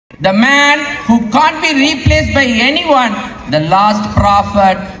the man who can't be replaced by anyone, the last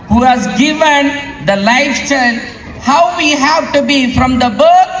prophet who has given the lifestyle, how we have to be from the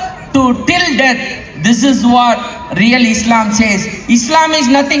birth to till death. This is what real Islam says. Islam is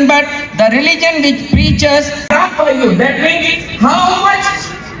nothing but the religion which preaches for you. That means how much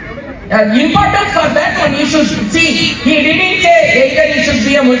important for that one you should see. He didn't say either you should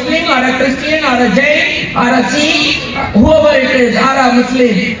be a Muslim or a Christian or a Jain or a Sikh, whoever it is, or a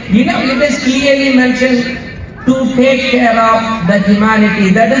Muslim. You know, it is clearly mentioned to take care of the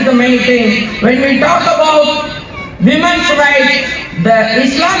humanity. That is the main thing. When we talk about women's rights,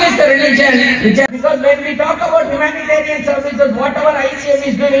 Islam is the religion, because when we talk about humanitarian services, whatever ICF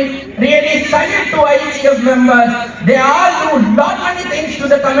is doing, really salute to ICF members. They all do lot many things to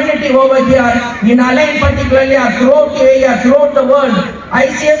the community over here, in ALAIN particularly, or throughout area, throughout the world.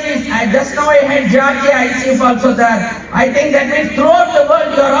 ICF is, just now I had Georgia ICF also there. I think that means throughout the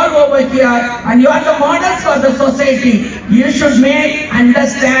world you are all over here, and you are the models for the society. You should make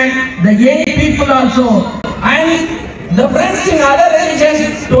understand the young people also, and the friends in other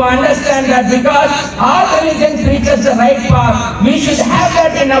religions to understand that, because all religions preaches the right path. We should have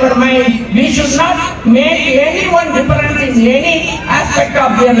that in our mind. We should not make anyone different in any aspect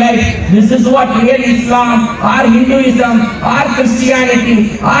of their life. This is what real Islam or Hinduism or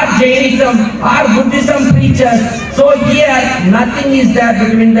Christianity or Jainism or Buddhism preaches. So here nothing is there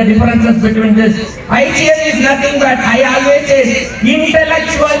between the differences between this. ICF is nothing but, I always say,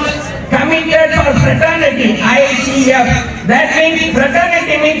 intellectuals committed for fraternity, ICF. That means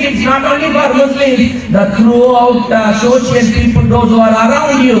fraternity means it's not only for Muslims, the throughout social people, those who are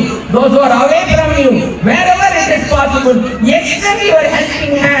around you, those who are away from you, wherever it is possible, extend your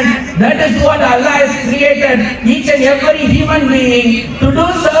helping hand. That is what Allah has created each and every human being to do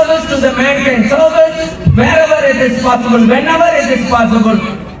service to the mankind, service wherever it is possible, whenever it is possible.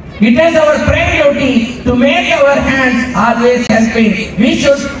 It is our prime duty to make our hands always helping. We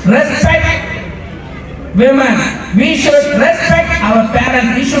should respect women. We should respect our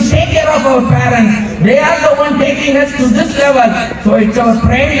parents. We should take care of our parents. They are the one taking us to this level. So it's our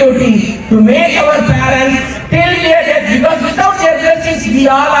prime duty to make our parents till their death, because without their blessings we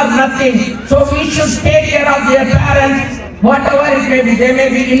all are nothing. So we should take care of their parents. Whatever it may be, they may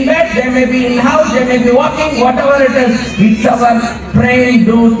be in bed, they may be in house, they may be walking, whatever it is, it's our prime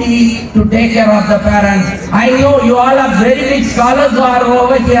duty to take care of the parents. I know you all are very big scholars who are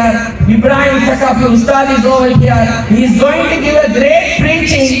over here. Ibrahim Sakafi Ustad is over here. He is going to give a great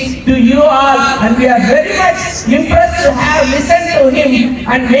preaching to you all, and we are very much impressed to have listened to him.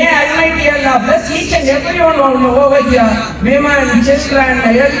 And may Almighty Allah bless each and everyone over here, women, children,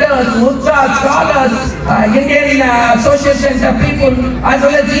 elders, Ustad, scholars, Indian Social Center people, as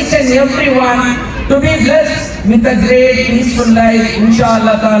well as each and everyone, to be blessed with a great peaceful life,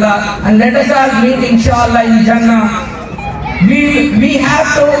 inshallah ta'ala. And let us all meet inshallah in Jannah. We have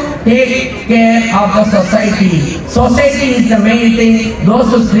to take care of the society. Society is the main thing.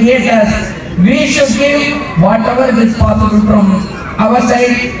 Those who create us, we should give whatever is possible from our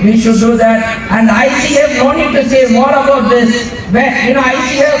side. We should do that. And ICF, no need to say more about this. When, you know,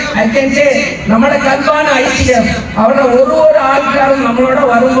 ICF, I can say, Namada Kalbana ICF, our Uru Alkaram, Namada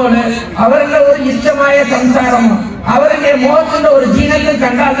Varumone, our Istamaya Samsaram, our most or Gina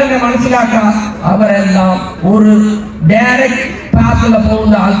Kandaka Mansilaka, our Uru direct path upon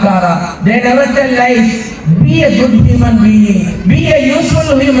the Alkara. They never tell lies. Be a good human being, be a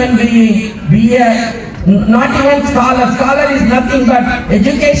useful human being, be a not even scholar. Scholar is nothing but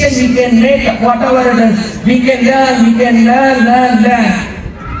education. We can make whatever it is. We can learn.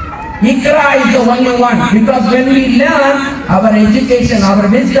 Ikra is the only one, because when we learn, our education, our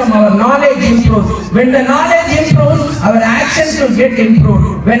wisdom, our knowledge improves. When the knowledge improves, our actions will get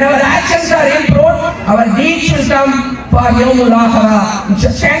improved. When our actions are improved, our deeds will come for Yawmul Akhirah.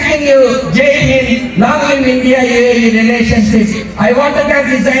 Thanking you, Jai Hind, long live India UAE relationship. I want to thank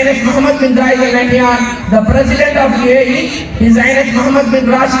His Highness Muhammad bin Zayed Al Nahyan, the President of UAE, His Highness Muhammad bin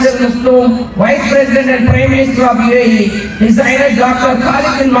Rashid Al Maktoum, Vice President and Prime Minister of UAE, His Highness Dr.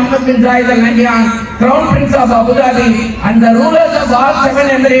 Khalid bin Muhammad bin Zayed Al Nahyan, Crown Prince of Abu Dhabi, and the rulers of all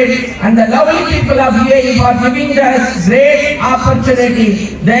 7 Emirates, and the lovely people of UAE for giving us great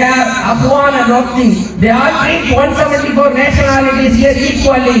opportunity. They are Afwan and Waqti. They all treat 174 nationalities here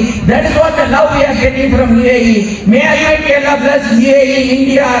equally. That is what the love we are getting from UAE. May Almighty Allah bless UAE,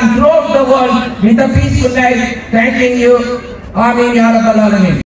 India, and throughout the world with a peaceful life. Thanking you. Ameen Ya Rabbal Alameen.